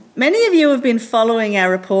Many of you have been following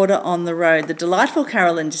our reporter on the road, the delightful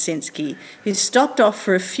Carolyne Jasinski, who stopped off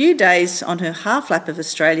for a few days on her half-lap of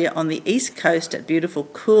Australia on the east coast at beautiful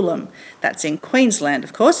Coolum. That's in Queensland,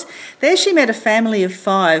 of course. There she met a family of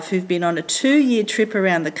 5 who've been on a 2-year trip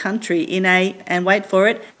around the country in a, and wait for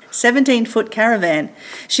it, 17-foot caravan.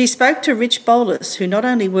 She spoke to Rich Bolus, who not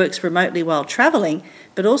only works remotely while travelling,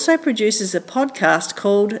 but also produces a podcast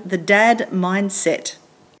called The Dad Mindset.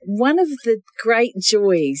 One of the great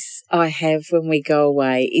joys I have when we go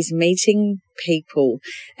away is meeting people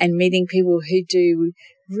and meeting people who do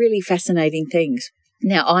really fascinating things.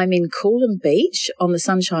 Now, I'm in Coolum Beach on the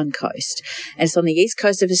Sunshine Coast, and it's on the east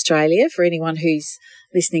coast of Australia for anyone who's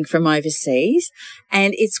listening from overseas.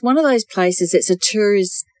 And it's one of those places, it's a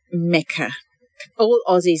tourist mecca. All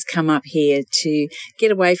Aussies come up here to get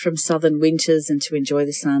away from southern winters and to enjoy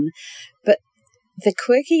the sun. But the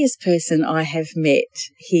quirkiest person I have met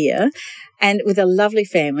here, and with a lovely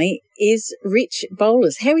family, is Rich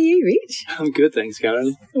Bolus. How are you, Rich? I'm good, thanks,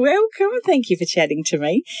 Caroline. Welcome. Thank you for chatting to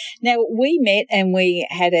me. Now, we met and we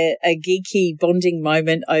had a geeky bonding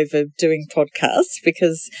moment over doing podcasts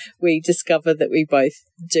because we discovered that we both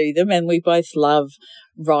do them and we both love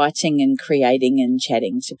writing and creating and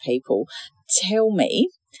chatting to people. Tell me,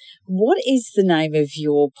 what is the name of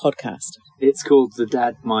your podcast? It's called The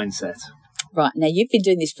Dad Mindset. Right. Now, you've been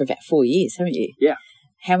doing this for about 4 years, haven't you? Yeah.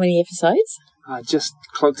 How many episodes? I just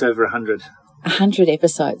clocked over 100. 100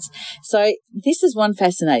 episodes. So this is one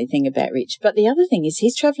fascinating thing about Rich. But the other thing is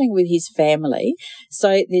he's travelling with his family.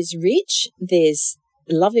 So there's Rich, there's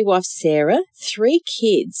lovely wife Sarah, 3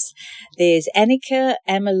 kids. There's Annika,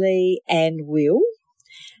 Emily and Will,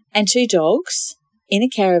 and 2 dogs in a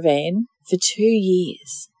caravan for 2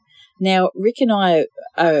 years. Now, Rick and I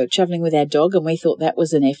are travelling with our dog and we thought that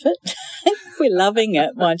was an effort. We're loving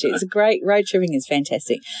it, mind you. It's a great, road tripping is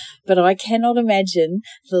fantastic. But I cannot imagine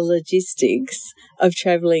the logistics of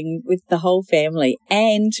travelling with the whole family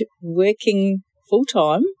and working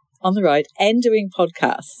full-time on the road and doing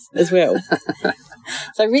podcasts as well.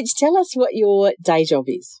 So, Rich, tell us what your day job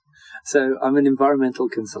is. So I'm an environmental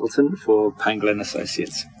consultant for Pangolin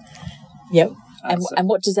Associates. Yep. And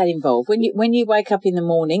what does that involve? When you wake up in the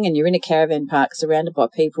morning and you're in a caravan park surrounded by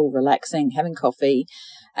people relaxing, having coffee,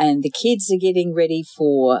 and the kids are getting ready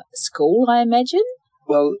for school, I imagine?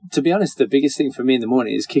 Well, to be honest, the biggest thing for me in the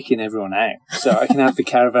morning is kicking everyone out so I can have the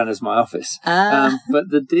caravan as my office. But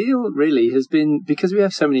the deal really has been, because we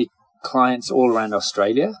have so many clients all around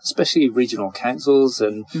Australia, especially regional councils,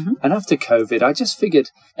 and after COVID, I just figured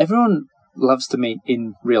everyone loves to meet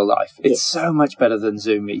in real life. It's so much better than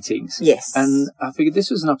Zoom meetings. Yes. And I figured this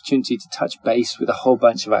was an opportunity to touch base with a whole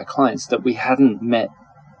bunch of our clients that we hadn't met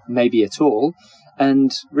maybe at all,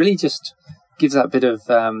 and really just gives that bit of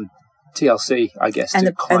TLC, I guess,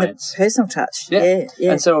 to clients. And the personal touch. Yeah.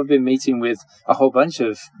 Yeah. And so I've been meeting with a whole bunch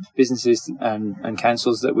of businesses and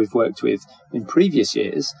councils that we've worked with in previous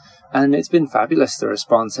years, and it's been fabulous, the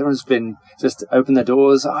response. Everyone's been just open the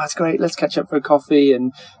doors. Oh, it's great. Let's catch up for a coffee,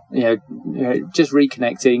 and you know, just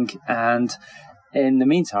reconnecting. And in the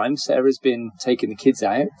meantime, Sarah's been taking the kids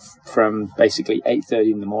out from basically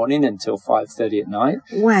 8:30 in the morning until 5:30 at night.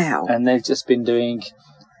 Wow. And they've just been doing,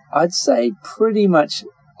 I'd say, pretty much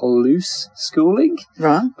loose schooling,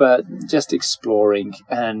 right? But just exploring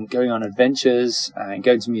and going on adventures and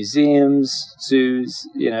going to museums, zoos,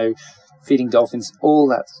 feeding dolphins, all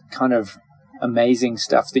that kind of amazing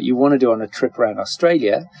stuff that you want to do on a trip around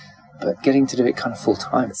Australia, but getting to do it kind of full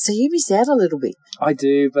time. So you miss out a little bit. I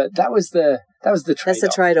do, but that was the trade-off. That's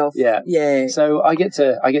the trade-off. Yeah. So I get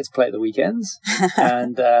to play at the weekends,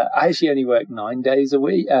 and I actually only work 9 days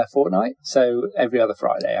a fortnight. So every other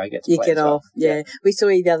Friday I get to play. You get off. Yeah. We saw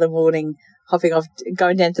you the other morning hopping off,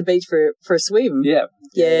 going down to the beach for a swim. Yeah.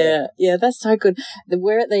 Yeah. That's so good.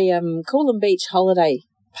 We're at the Coolum Beach Holiday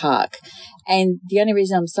Park, and the only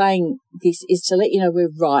reason I'm saying this is to let you know we're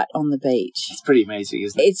right on the beach. It's pretty amazing,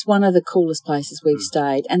 isn't it? It's one of the coolest places we've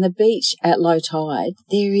stayed, and the beach at low tide,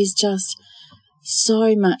 there is just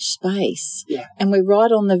so much space. Yeah. And we're right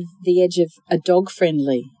on the edge of a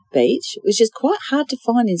dog-friendly beach, which is quite hard to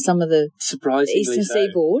find in some of the eastern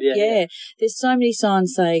seaboard. Yeah. There's so many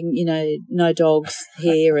signs saying, no dogs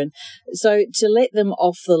here. And so to let them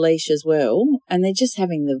off the leash as well, and they're just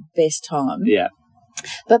having the best time. Yeah.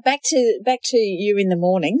 But back to you in the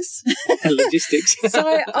mornings. Logistics.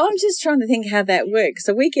 So I'm just trying to think how that works.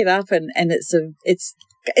 So we get up and it's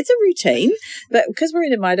a routine, but because we're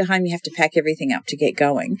in a motorhome, you have to pack everything up to get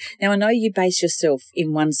going. Now, I know you base yourself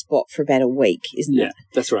in one spot for about a week, isn't it? Yeah,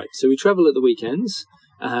 that's right. So we travel at the weekends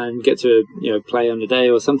and get to play on a day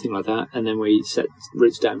or something like that, and then we set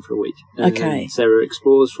routes down for a week. And okay. Sarah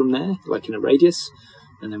explores from there, like in a radius.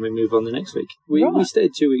 and then we move on the next week. We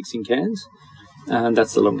stayed 2 weeks in Cairns, and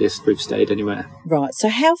that's the longest we've stayed anywhere. Right. So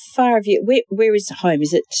how far have you? Where is home?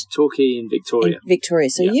 Is it Torquay in Victoria? In Victoria.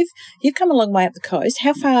 So you've come a long way up the coast.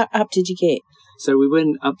 How far up did you get? So we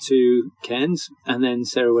went up to Cairns, and then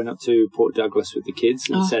Sarah went up to Port Douglas with the kids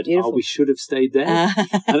and said, beautiful. We should have stayed there.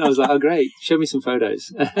 And I was like, oh, great, show me some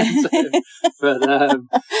photos. That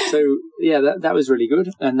was really good.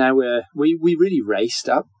 And now we really raced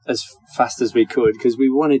up as fast as we could because we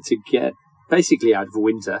wanted to get basically out of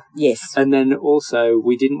winter. Yes. And then also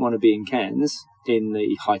we didn't want to be in Cairns in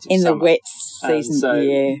the height of summer. In the wet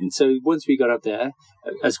season, So once we got up there,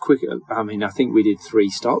 as quick, I think we did 3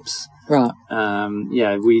 stops. Right.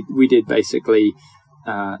 We did basically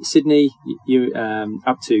Sydney,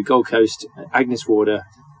 up to Gold Coast, Agnes Water,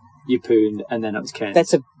 Yeppoon, and then up to Cairns.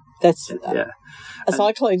 That's a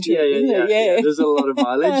cyclone trip, isn't it? Yeah. There's a lot of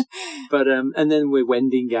mileage, but and then we're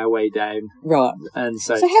wending our way down. Right. And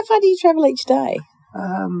so how far do you travel each day?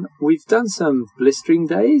 We've done some blistering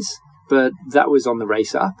days, but that was on the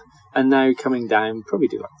race up. And now coming down, probably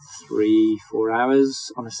do like 3-4 hours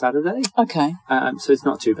on a Saturday. Okay. So it's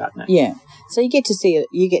not too bad now. Yeah. So you get to see a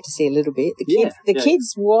little bit. The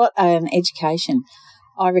kids, what an education!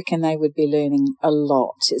 I reckon they would be learning a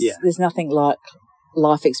lot. There's nothing like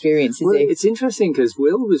life experience, is there? It's interesting because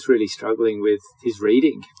Will was really struggling with his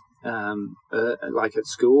reading, like at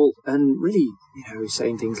school, and really,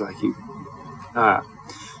 saying things like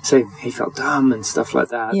so he felt dumb and stuff like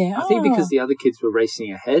that. Yeah. I think because the other kids were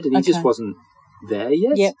racing ahead and he just wasn't there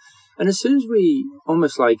yet. Yep. And as soon as we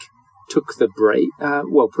almost took the brake,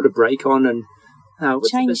 put a brake on and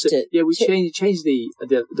changed it. Yeah, we changed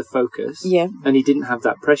the focus. Yeah. And he didn't have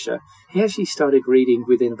that pressure. He actually started reading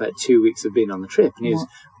within about 2 weeks of being on the trip, and he was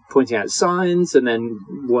pointing out signs and then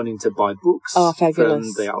wanting to buy books from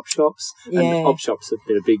the op shops. Yeah. And the op shops have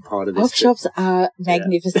been a big part of this. Op shops are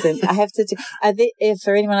magnificent. Yeah. I have to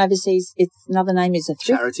for anyone overseas, another name is a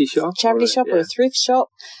charity shop. Or a thrift shop.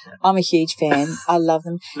 Yeah. I'm a huge fan. I love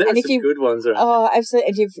them. And if some good ones around. Oh,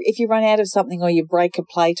 absolutely. If you run out of something or you break a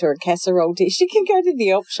plate or a casserole dish, you can go to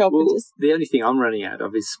the op shop and just... The only thing I'm running out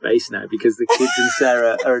of is space now because the kids and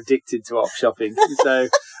Sarah are addicted to op shopping. So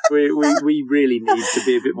we really need to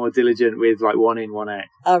be a bit more diligent with one in, one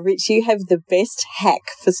out. Rich, you have the best hack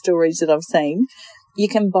for storage that I've seen. You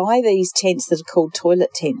can buy these tents that are called toilet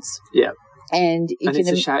tents. Yeah. And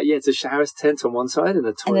it's a shower tent on one side and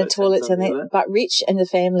a toilet tent on the other. But Rich and the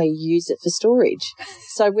family use it for storage.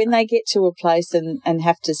 So when they get to a place and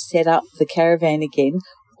have to set up the caravan again,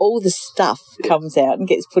 all the stuff comes out and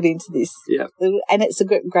gets put into this. Yeah. And it's a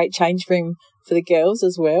great change room for the girls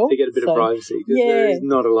as well. They get a bit of privacy because there is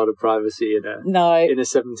not a lot of privacy in a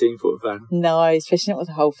 17-foot van. No, especially not with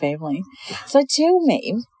the whole family. So tell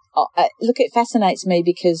me, look, it fascinates me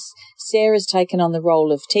because Sarah's taken on the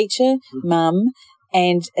role of teacher, mum,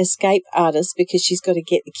 and escape artist because she's got to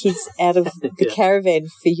get the kids out of the caravan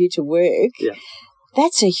for you to work. Yeah.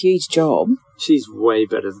 That's a huge job. She's way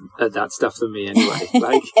better at that stuff than me anyway.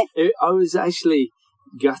 I was actually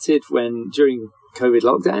gutted during COVID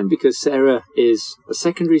lockdown because Sarah is a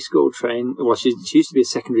secondary school trained. Well, she used to be a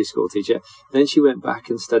secondary school teacher. Then she went back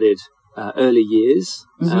and studied early years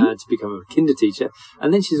to become a kinder teacher.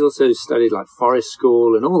 And then she's also studied forest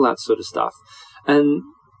school and all that sort of stuff.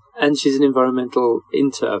 And she's an environmental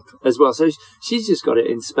interp as well. So she's just got it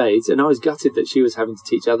in spades. And I was gutted that she was having to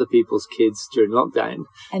teach other people's kids during lockdown.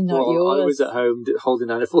 And not yours. I was at home holding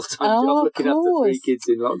down a full-time job looking after 3 kids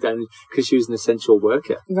in lockdown because she was an essential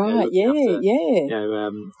worker. Right,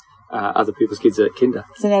 other people's kids at kinder.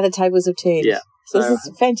 So now the tables have turned. Yeah. So this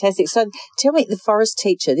is fantastic. So tell me, the forest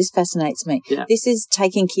teacher, this fascinates me. Yeah. This is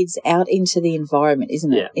taking kids out into the environment,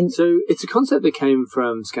 isn't it? Yeah. So it's a concept that came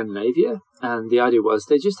from Scandinavia, and the idea was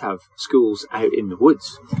they just have schools out in the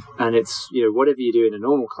woods. And it's, whatever you do in a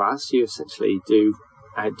normal class, you essentially do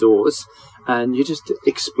outdoors, and you're just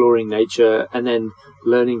exploring nature and then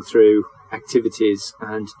learning through activities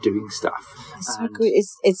and doing stuff. It's so good.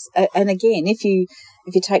 And again, if you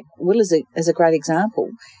take Will as a great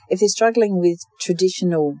example, if they're struggling with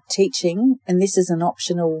traditional teaching and this is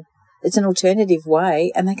it's an alternative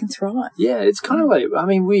way and they can thrive. Yeah, it's kind of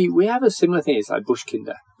we have a similar thing. It's like bush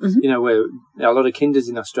kinder. Mm-hmm. Where a lot of kinders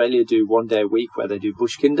in Australia do 1 day a week where they do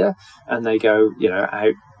bush kinder and they go,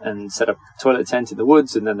 out and set up a toilet tent in the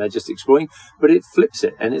woods and then they're just exploring. But it flips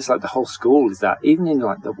it and it's like the whole school is that, even in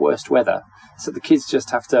the worst weather. So the kids just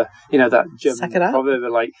have to, that German proverb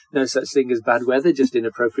of no such thing as bad weather, just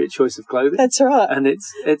inappropriate choice of clothing. That's right. And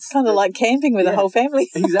it's kind of like camping with the whole family.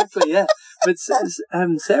 Exactly, yeah. But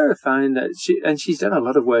Sarah found that she's done a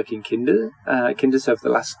lot of work in kinders over the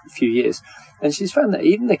last few years, and she's found that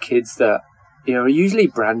even the kids that are usually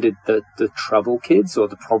branded the trouble kids or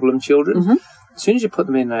the problem children. Mm-hmm. As soon as you put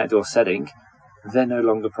them in an outdoor setting, they're no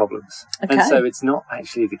longer problems. Okay. And so it's not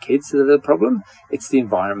actually the kids that are the problem, it's the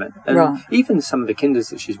environment. And even some of the kinders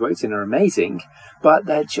that she's worked in are amazing, but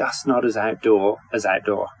they're just not as outdoor as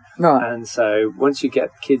outdoor. Right. And so once you get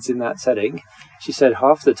kids in that setting, she said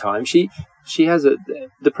half the time she has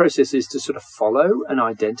the process is to sort of follow and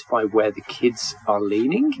identify where the kids are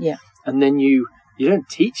leaning. Yeah. And then you don't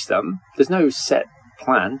teach them. There's no set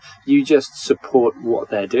plan. You just support what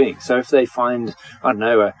they're doing. So if they find, I don't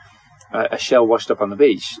know, a shell washed up on the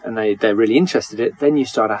beach and they're really interested in it, then you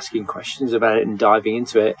start asking questions about it and diving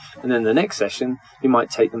into it. And then the next session, you might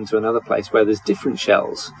take them to another place where there's different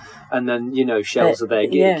shells. And then, shells are their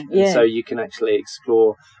gig. Yeah. And so you can actually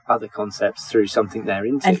explore other concepts through something they're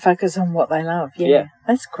into. And focus on what they love. Yeah.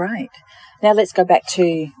 That's great. Now let's go back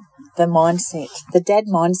to the mindset, the dad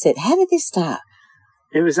mindset. How did this start?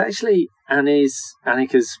 It was actually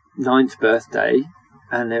Annika's 9th birthday.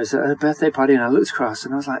 And there was a birthday party, and I looked across,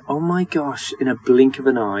 and I was like, oh my gosh, in a blink of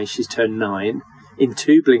an eye, she's turned 9. In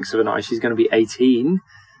 2 blinks of an eye, she's going to be 18.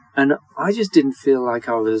 And I just didn't feel like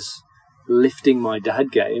I was lifting my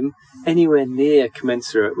dad game anywhere near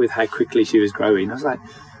commensurate with how quickly she was growing. I was like,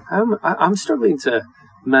 I'm struggling to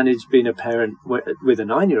manage being a parent with a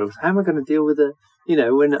 9-year-old. How am I going to deal with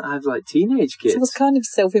when I have like teenage kids? So it was kind of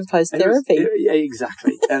self-imposed therapy. Yeah,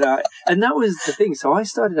 exactly. And that was the thing. So I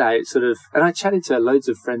started out and I chatted to loads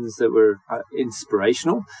of friends that were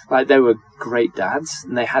inspirational. Like they were great dads,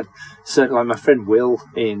 and they had certain, like my friend Will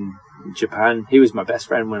in Japan. He was my best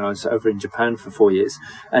friend when I was over in Japan for 4 years,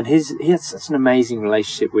 and he had such an amazing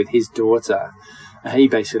relationship with his daughter. He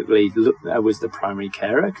basically was the primary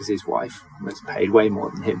carer because his wife was paid way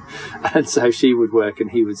more than him, and so she would work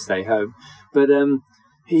and he would stay home. But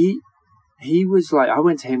he was like, I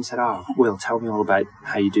went to him and said, "Oh, Will, tell me all about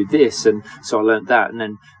how you do this," and so I learned that. And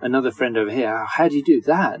then another friend over here, "Oh, how do you do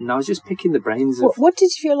that?" And I was just picking the brains of what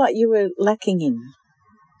did you feel like you were lacking in?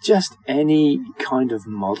 Just any kind of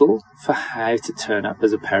model for how to turn up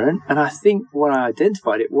as a parent. And I think when I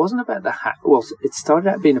identified, it wasn't about the hack. Well, it started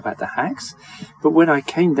out being about the hacks, but when I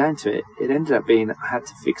came down to it, it ended up being I had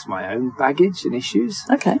to fix my own baggage and issues.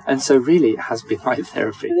 Okay. And so really it has been like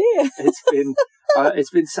therapy. Yeah. It's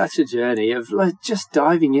been such a journey of like just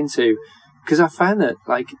diving into, because I found that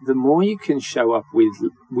like the more you can show up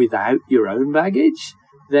without your own baggage,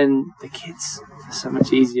 then the kids are so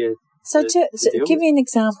much easier. So give me an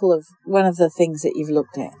example of one of the things that you've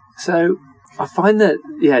looked at. So I find that,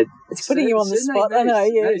 it's putting you on the spot. I know,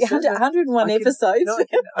 101 episodes.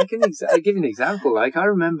 I can give you an example. Like I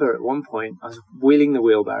remember at one point I was wheeling the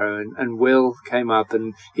wheelbarrow and Will came up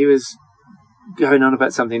and he was going on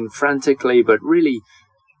about something frantically but really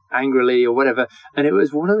angrily or whatever. And it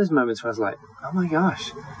was one of those moments where I was like, oh my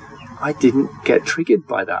gosh, I didn't get triggered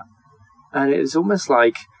by that. And it was almost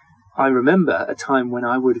like, I remember a time when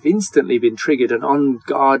I would have instantly been triggered and on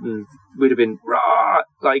guard and would have been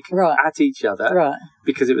at each other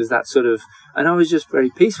because it was that sort of, and I was just very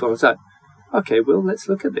peaceful. I was like, okay, well, let's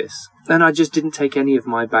look at this. And I just didn't take any of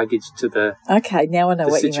my baggage to the now I know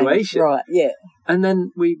what situation. You mean. Right, yeah. And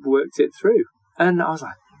then we worked it through. And I was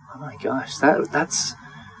like, oh my gosh,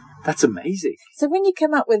 that's amazing. So when you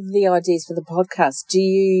come up with the ideas for the podcast,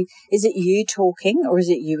 is it you talking or is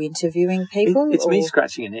it you interviewing people? It's me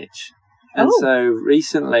scratching an itch. And so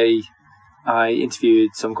recently I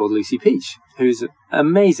interviewed someone called Lucy Peach, who's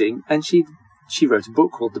amazing. And she wrote a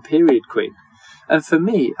book called The Period Queen. And for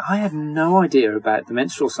me, I had no idea about the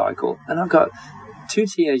menstrual cycle. And I've got 2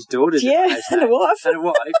 teenage daughters in my house and a wife. And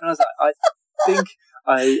I was like, I think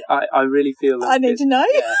I really feel that I need to know.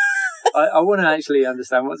 Yeah. I want to actually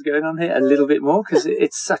understand what's going on here a little bit more because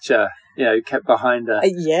it's such a, kept behind a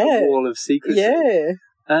wall of secrecy. Yeah.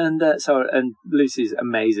 And and Lucy's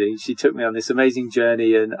amazing. She took me on this amazing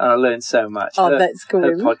journey and I learned so much. That's cool.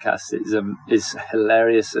 Her podcast is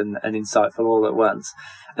hilarious and insightful all at once.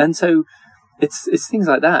 And so it's things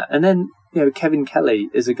like that. And then, Kevin Kelly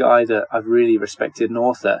is a guy that I've really respected, an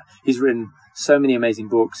author. He's written so many amazing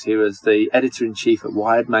books. He was the editor-in-chief at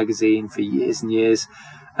Wired magazine for years and years.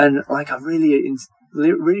 And I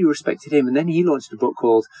really respected him. And then he launched a book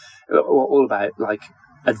called all about like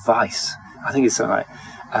advice. I think it's something like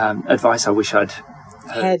advice I wish I'd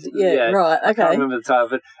had. Right. Okay. I can't remember the title,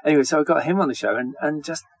 but anyway, so I got him on the show and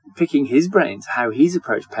just picking his brains, how he's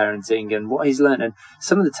approached parenting and what he's learned. And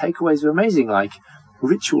some of the takeaways were amazing, like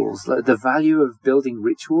rituals. The value of building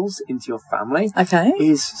rituals into your family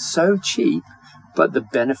is so cheap. But the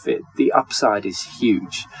benefit, the upside is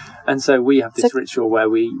huge. And so we have this ritual where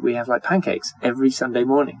we have like pancakes every Sunday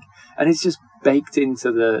morning. And it's just baked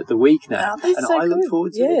into the week now. Oh, that's and so I look good.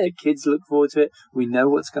 forward to it. The kids look forward to it. We know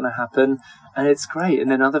what's going to happen, and it's great. And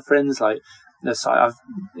then other friends like, I've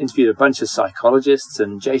interviewed a bunch of psychologists,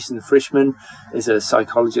 and Jason Frischman is a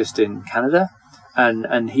psychologist in Canada,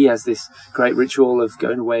 and he has this great ritual of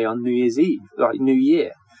going away on New Year's Eve, like New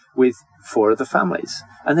Year, with 4 of the families.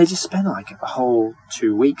 And they just spend like a whole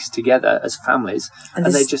 2 weeks together as families, and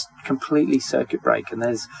they just completely circuit break, and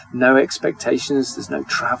there's no expectations, there's no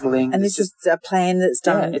travelling. And this is a plan that's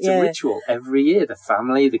done. Yeah, it's a ritual every year. The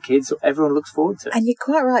family, the kids, everyone looks forward to it. And you're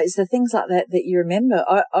quite right. It's the things like that you remember.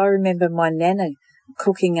 I remember my nana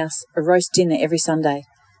cooking us a roast dinner every Sunday,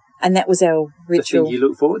 and that was our ritual. The thing you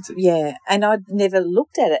look forward to. Yeah, and I'd never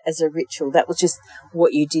looked at it as a ritual. That was just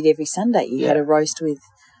what you did every Sunday. You had a roast with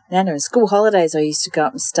Nana. And school holidays, I used to go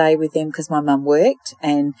up and stay with them because my mum worked,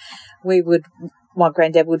 and my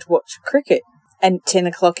granddad would watch cricket. And 10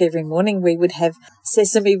 o'clock every morning, we would have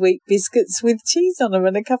sesame wheat biscuits with cheese on them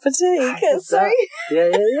and a cup of tea. Yeah. So,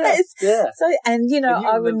 and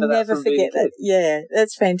I would never forget that. Yeah,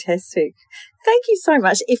 that's fantastic. Thank you so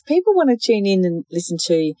much. If people want to tune in and listen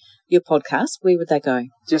to your podcast, where would they go?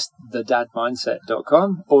 Just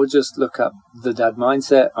thedadmindset.com, or just look up The Dad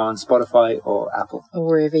Mindset on Spotify or Apple. Or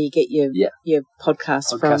wherever you get your podcast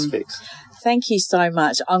from. Podcast Fix. Thank you so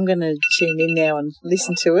much. I'm going to tune in now and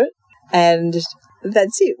listen to it. And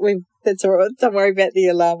that's it. That's all right. Don't worry about the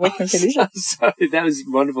alarm. We can finish it. Sorry, that was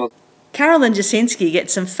wonderful. Carolyne Jasinski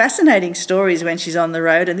gets some fascinating stories when she's on the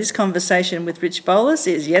road, and this conversation with Rich Bolus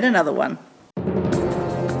is yet another one.